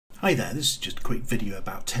Hi there, this is just a quick video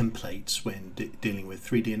about templates when dealing with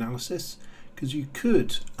 3D analysis, because you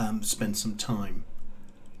could spend some time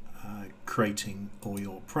creating all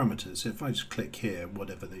your parameters. So if I just click here,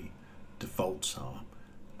 whatever the defaults are,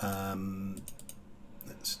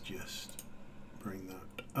 let's just bring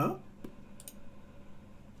that up.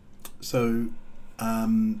 So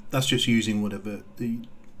that's just using whatever the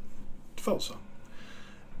defaults are.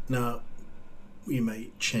 Now we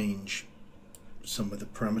may change some of the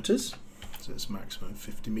parameters, so it's maximum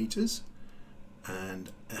 50 meters and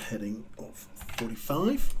a heading of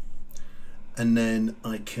 45, and then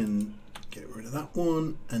I can get rid of that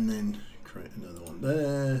one and then create another one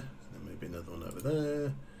there, and then maybe another one over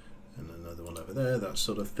there and another one over there, that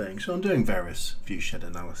sort of thing. So I'm doing various viewshed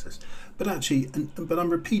analysis, but actually but I'm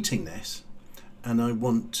repeating this and I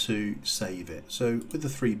want to save it. So with the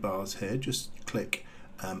three bars here, just click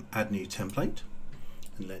add new template,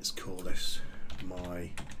 and let's call this my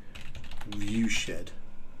viewshed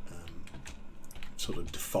sort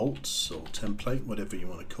of defaults or template, whatever you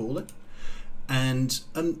want to call it, and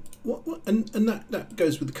that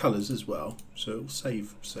goes with the colors as well. So it'll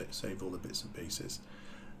save all the bits and pieces.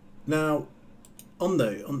 Now on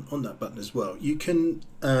that button as well, you can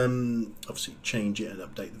obviously change it and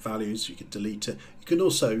update the values. You could delete it. You can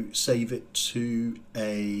also save it to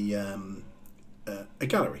a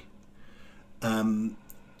gallery.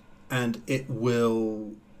 And it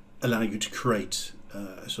will allow you to create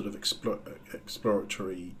a sort of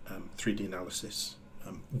exploratory 3D analysis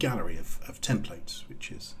gallery of templates,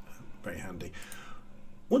 which is very handy.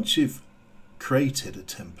 Once you've created a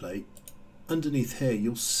template, underneath here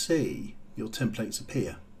you'll see your templates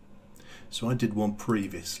appear. So I did one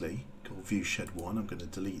previously called viewshed 1. I'm going to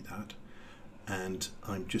delete that, and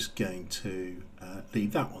I'm just going to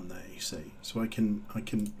leave that one there, you see. So I can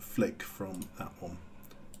flick from that one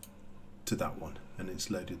to that one, and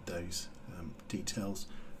it's loaded those details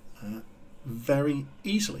very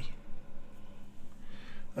easily.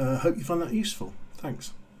 Hope you find that useful.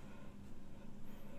 Thanks.